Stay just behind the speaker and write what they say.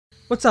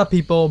What's up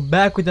people,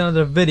 back with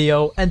another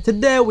video, and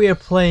today we are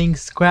playing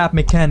Scrap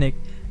Mechanic.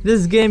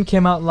 This game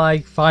came out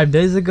like 5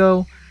 days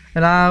ago,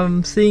 and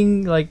I'm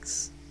seeing like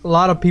a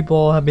lot of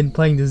people have been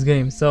playing this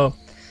game, so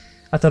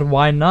I thought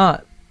why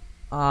not?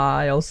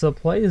 I also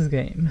play this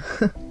game.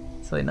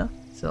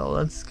 So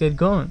let's get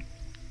going.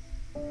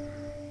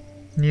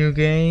 New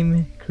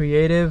game,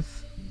 creative.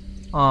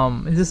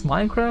 Is this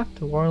Minecraft?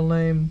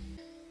 Warlame.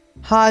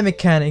 Hi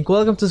Mechanic,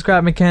 welcome to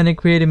Scrap Mechanic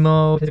Creative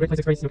Mode. Okay, in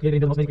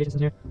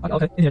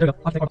here, there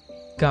we go.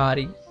 Got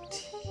it.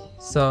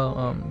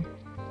 So,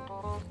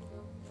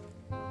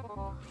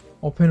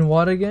 open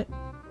what again?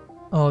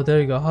 Oh, there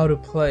you go, how to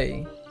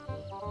play.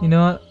 You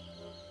know what?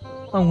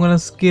 I'm gonna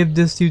skip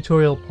this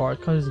tutorial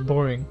part cause it's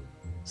boring.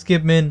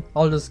 Skip in,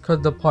 I'll just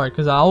cut the part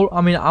cause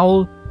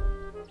I'll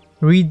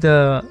read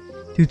the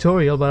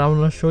tutorial, but I'm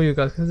gonna show you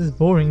guys cause it's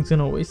boring, it's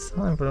gonna waste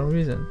time for no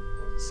reason.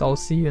 So I'll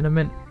see you in a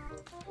minute.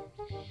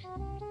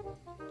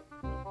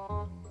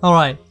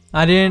 Alright,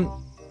 I didn't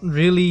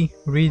really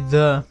read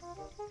the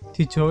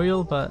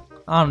tutorial, but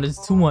I don't know,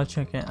 it's too much.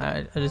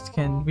 I just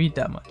can't read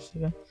that much.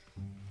 Okay,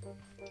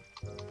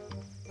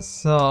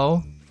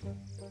 so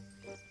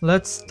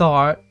let's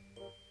start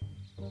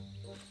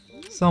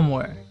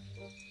somewhere.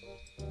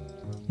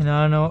 And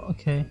I don't know.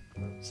 Okay,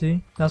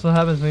 see, that's what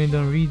happens when you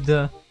don't read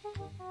the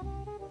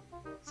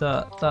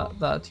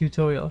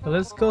tutorial. Okay,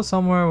 let's go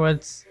somewhere where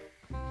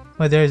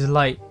there's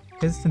light.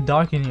 Cause it's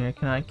dark in here.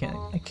 I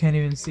can't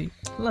even see.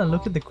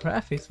 Look at the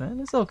graphics, man.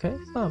 It's okay.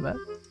 It's not bad.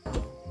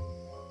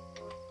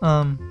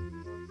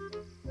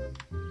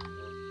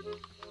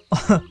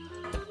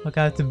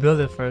 Okay, I have to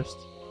build it first.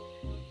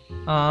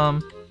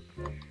 My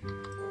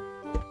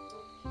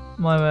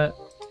bad.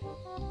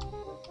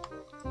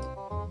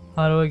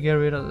 How do I get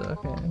rid of it?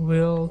 Okay,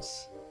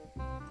 wheels.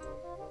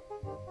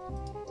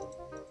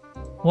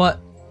 What?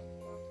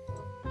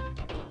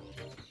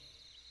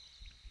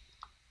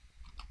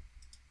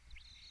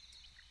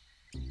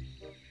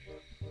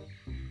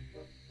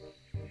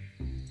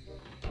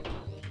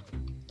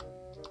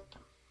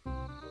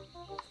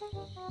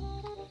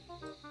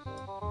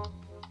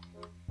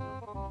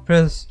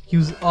 Press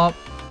use up.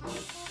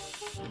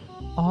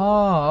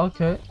 Ah,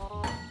 okay.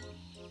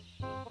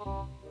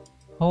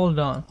 Hold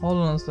on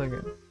a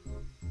second.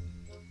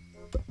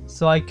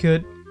 So I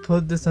could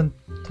put this on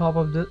top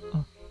of this.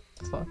 Oh,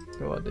 fuck.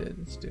 What did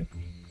it do?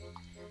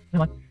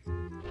 Never mind.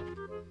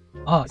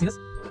 Ah, see this?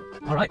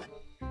 Alright.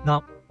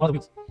 Now, what are the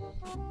wheels?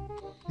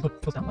 These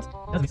goes down. What? That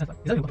doesn't make sense.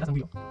 Right? Is that a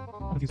wheel?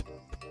 I'm confused.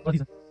 What are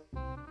these then?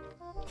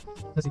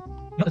 Let's see. You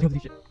know, let's do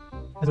this shit.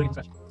 Let's do it from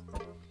scratch.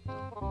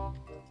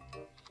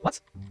 What?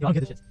 You don't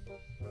get this shit.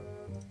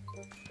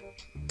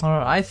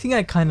 Alright, I think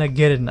I kinda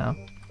get it now.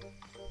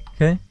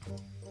 Okay?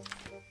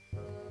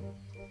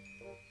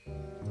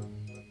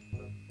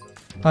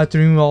 I have to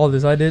remove all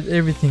this. I did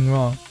everything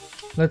wrong.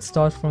 Let's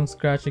start from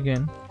scratch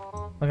again.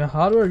 Okay,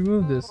 how do I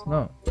remove this?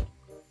 No.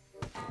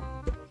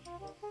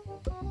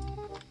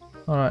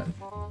 Alright.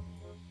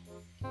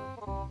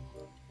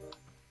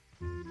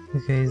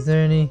 Okay, is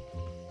there any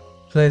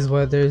place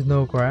where there is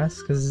no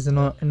grass? Because it's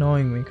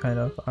annoying me, kind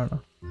of. I don't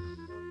know.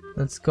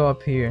 Let's go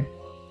up here.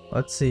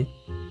 Let's see.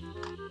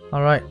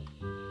 Alright.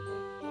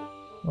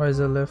 Where's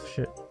the left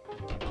shit?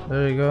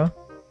 There you go.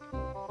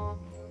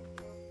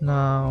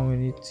 Now we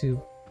need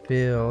to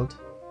build.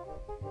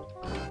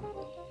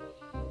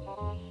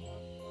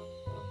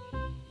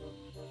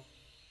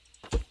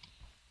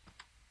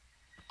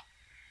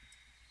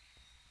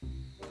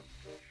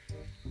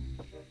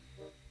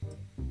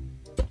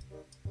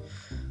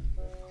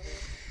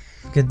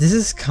 Okay, this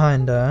is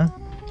kinda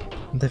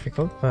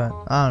difficult, but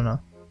I don't know.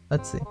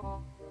 Let's see.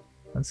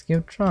 Let's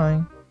keep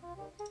trying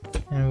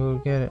and we'll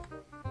get it.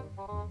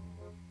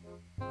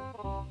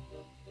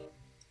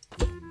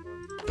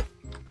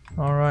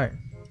 Alright.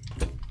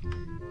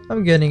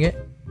 I'm getting it.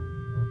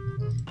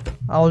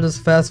 I'll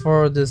just fast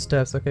forward these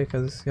steps, okay,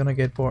 because it's gonna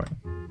get boring.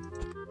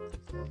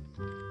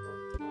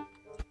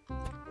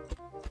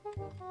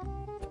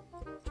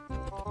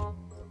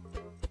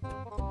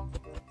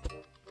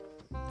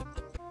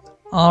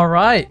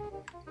 Alright.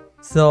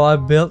 So I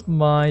built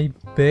my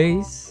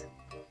base.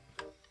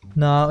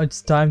 Now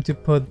it's time to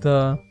put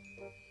the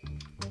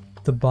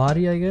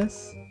body, I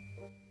guess.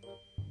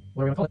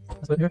 What are we gonna call it?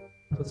 Let's put it here.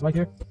 Let's put this right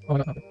here. Oh my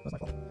god, okay, that's my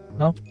fault.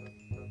 No.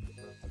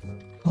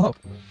 Oh.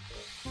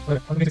 Okay,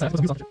 let me get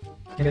this on. Can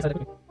you guys set it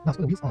quickly? No, let's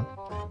put the wheels on.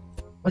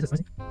 What is this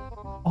missing?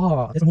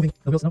 Oh, it's moving.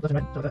 The wheels, no, left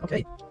and right.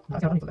 Okay. No, I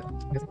don't need to put that.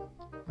 I'm guessing.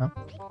 No.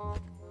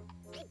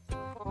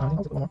 I think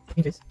I'll put one more.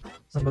 In case.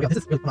 Something, this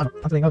is really,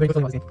 I'm feeling how very good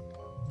feeling about this game.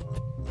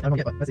 I don't know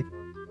yet, but let's see.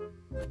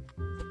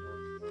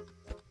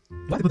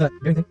 Do I have to put that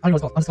bearing thing? I don't know what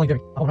it's called. I'm just calling it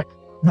bearing. Alright.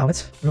 Now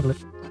let's remove the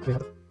lift. Wait,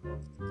 what the...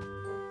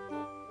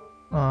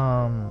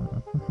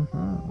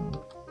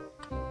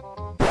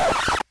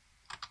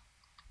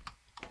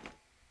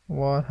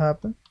 What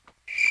happened?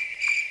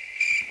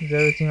 Is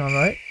everything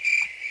alright?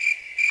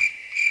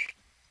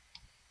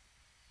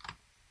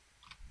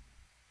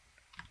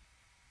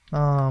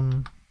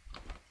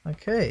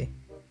 Okay.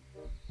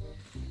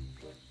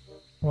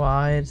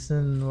 Why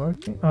isn't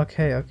working?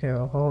 Okay, okay,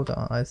 well, hold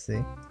on, I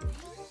see.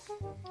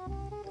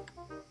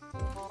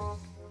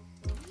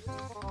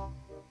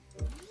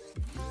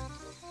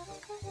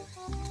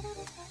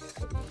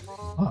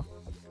 Ah.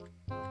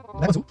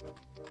 That was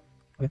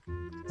okay.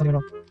 Something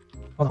wrong.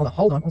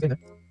 Hold on, there.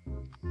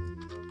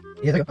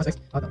 Yeah, there you go, that's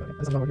fixed. Oh, no, okay,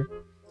 there's something wrong over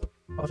here.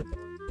 Oh shit.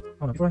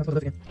 Oh no, before I have to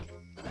put the lift again.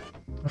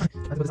 I have to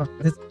put this on. I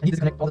need to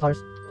disconnect all the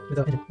tires with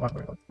the engine. Oh,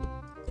 okay,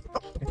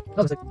 that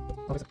was a mistake.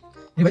 Okay, so.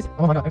 Anyways,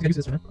 oh my god, I gotta use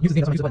this instrument. Use the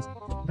thing, that's why I use the buttons.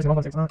 I'm pressing the wrong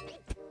button, it's not.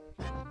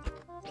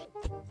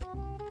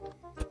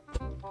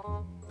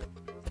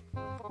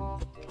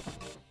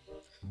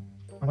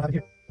 What happened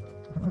here?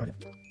 I don't know yet.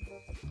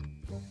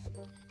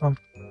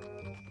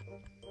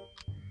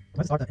 Do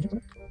I start that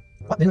engine?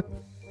 What?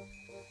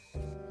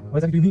 What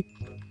is that doing me?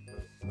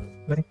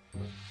 Do I think?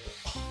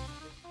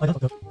 I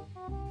don't know.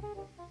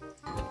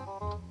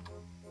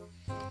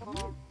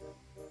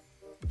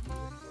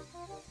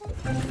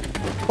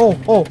 Oh,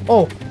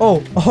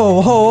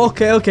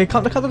 okay,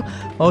 calm down.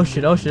 Oh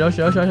shit, let me see. No.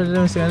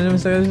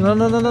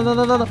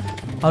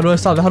 How do I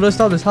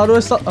stop this?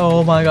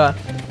 Oh my god.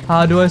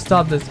 How do I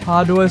stop this?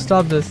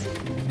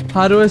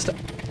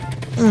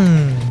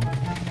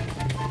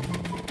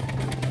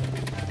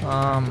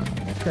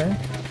 Okay.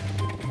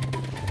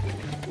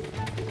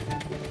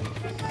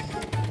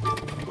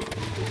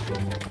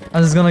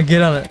 I'm just gonna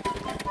get on it.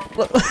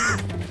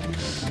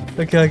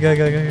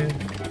 Okay.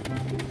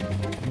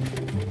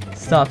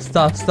 Stop.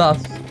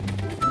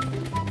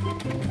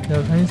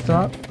 Yo, can you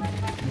stop?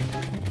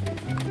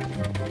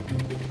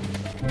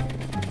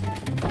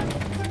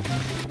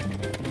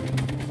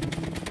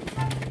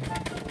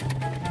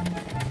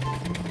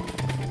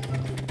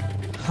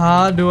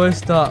 How do I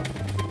stop?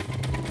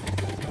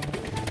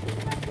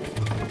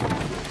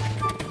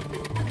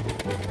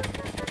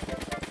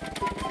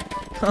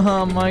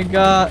 Oh my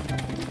god.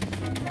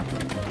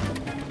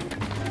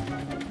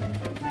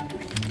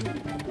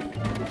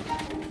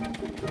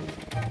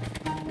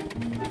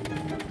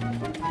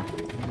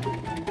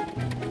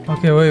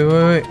 Okay,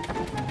 wait.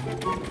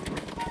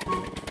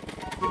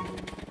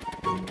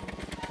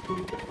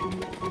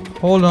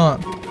 Hold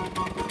on.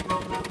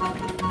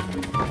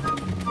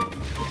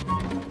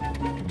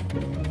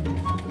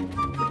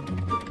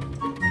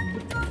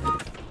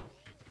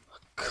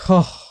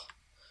 Oh,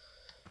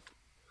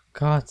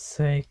 God's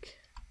sake.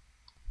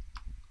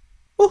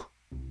 Ooh.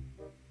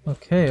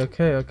 Okay.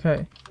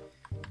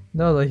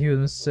 That was a huge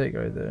mistake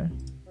right there.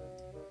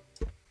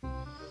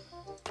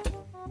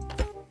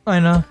 I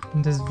know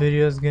this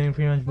video is getting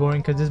pretty much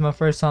boring because this is my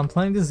first time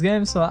playing this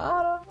game, so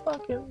I don't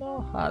fucking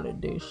know how to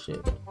do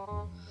shit.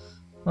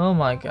 Oh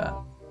my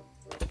god.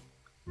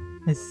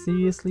 I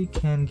seriously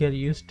can't get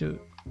used to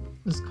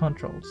these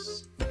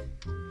controls.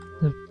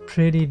 They're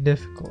pretty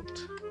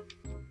difficult.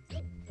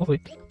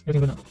 Hopefully,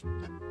 everything's good now.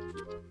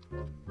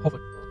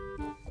 Hopefully.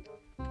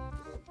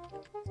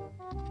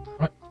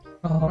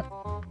 Alright.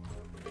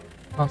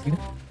 Excuse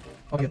me.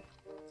 Okay.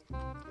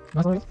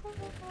 That's all right.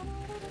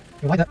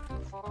 You like that?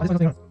 I just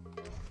want to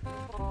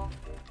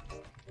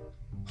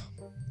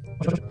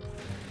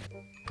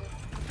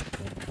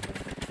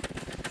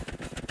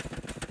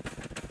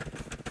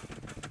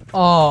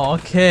Oh,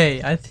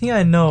 okay. I think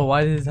I know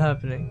why this is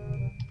happening.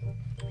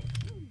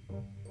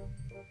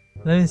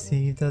 Let me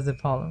see if that's a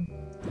problem.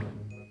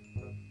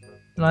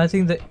 No, I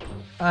think the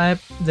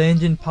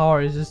engine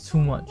power is just too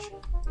much.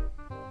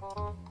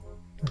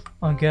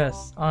 I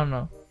guess. I don't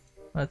know.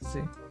 Let's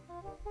see.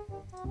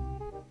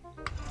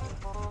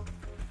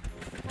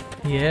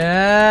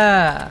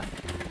 Yeah!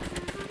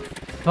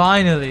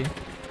 Finally!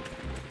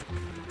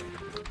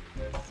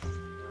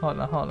 Hold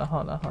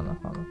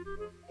on.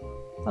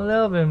 A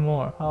little bit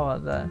more. How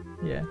about that?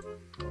 Yeah.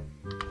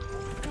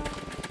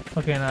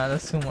 Okay, nah,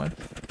 that's too much.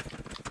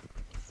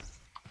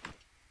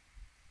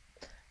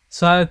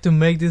 So I have to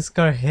make this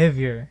car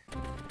heavier.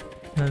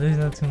 No, this is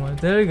not too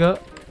much. There we go.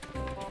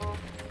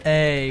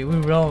 Hey,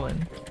 we're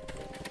rolling.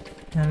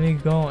 And we're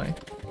going.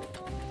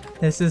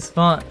 This is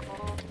fun.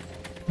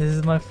 This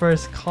is my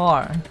first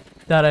car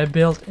that I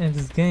built in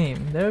this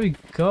game. There we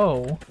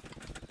go.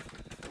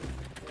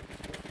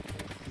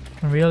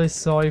 I'm really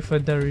sorry for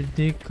the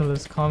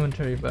ridiculous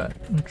commentary, but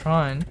I'm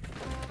trying.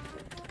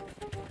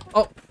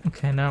 Oh,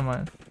 okay, never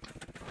mind.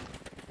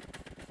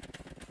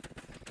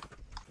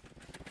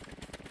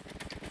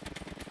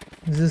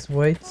 Is this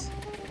weights?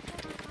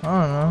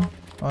 I don't know.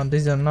 Oh,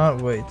 these are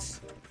not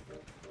weights.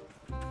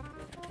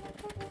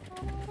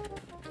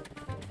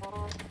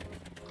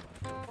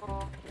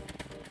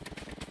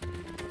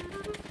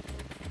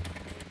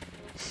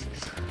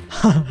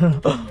 I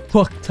don't know.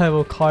 What type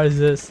of car is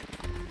this?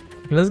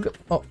 Let's go.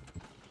 Oh.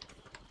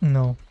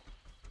 No.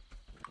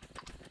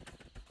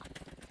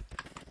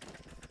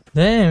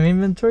 Damn,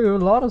 inventory, a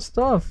lot of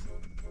stuff.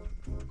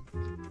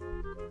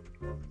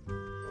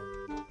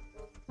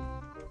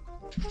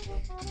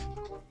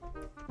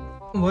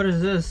 What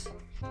is this?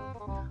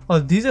 Oh,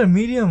 these are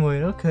medium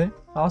weight, okay.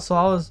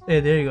 Also, hey,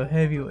 there you go,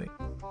 heavyweight.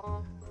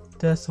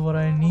 That's what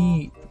I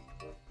need.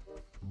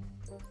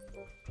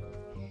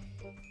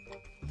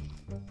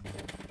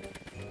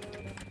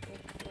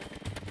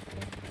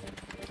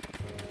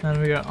 And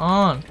we are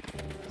on.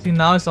 See,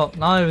 now it's all,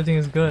 now everything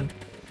is good.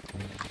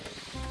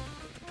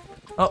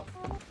 Oh.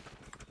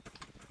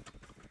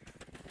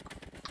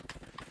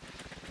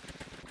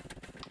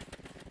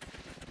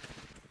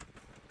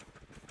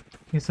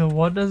 Okay, so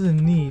what does it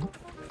need?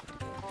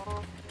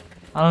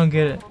 I don't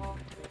get it.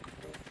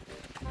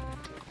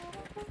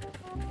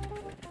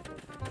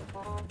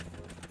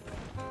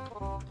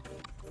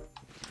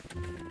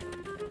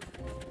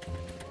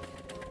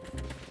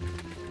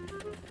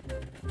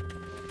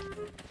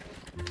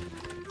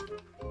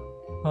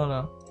 Hold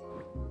on.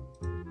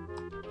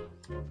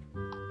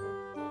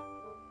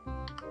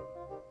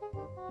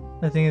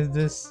 I think it's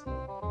this.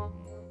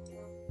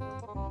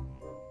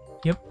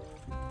 Yep.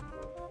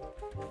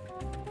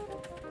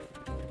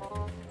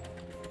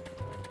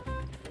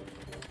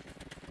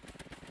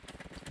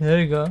 There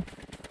you go.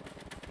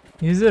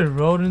 Is there a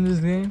road in this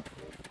game?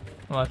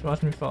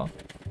 Watch me fall.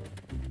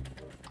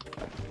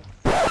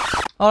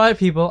 Alright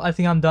people, I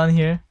think I'm done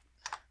here.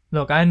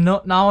 Look, I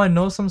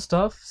know some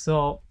stuff,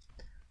 so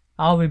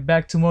I'll be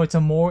back tomorrow. It's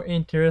a more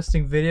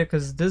interesting video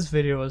because this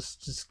video was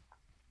just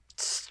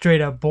straight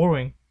up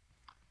boring.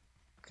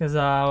 Because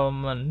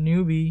I'm a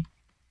newbie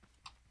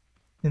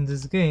in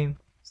this game,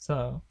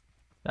 so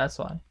that's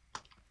why.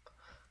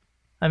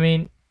 I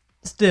mean,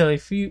 still,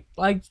 if you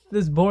like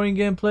this boring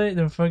gameplay,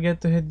 don't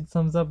forget to hit the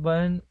thumbs up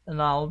button, and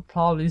I'll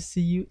probably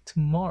see you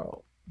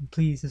tomorrow.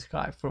 Please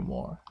subscribe for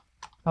more.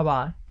 Bye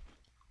bye.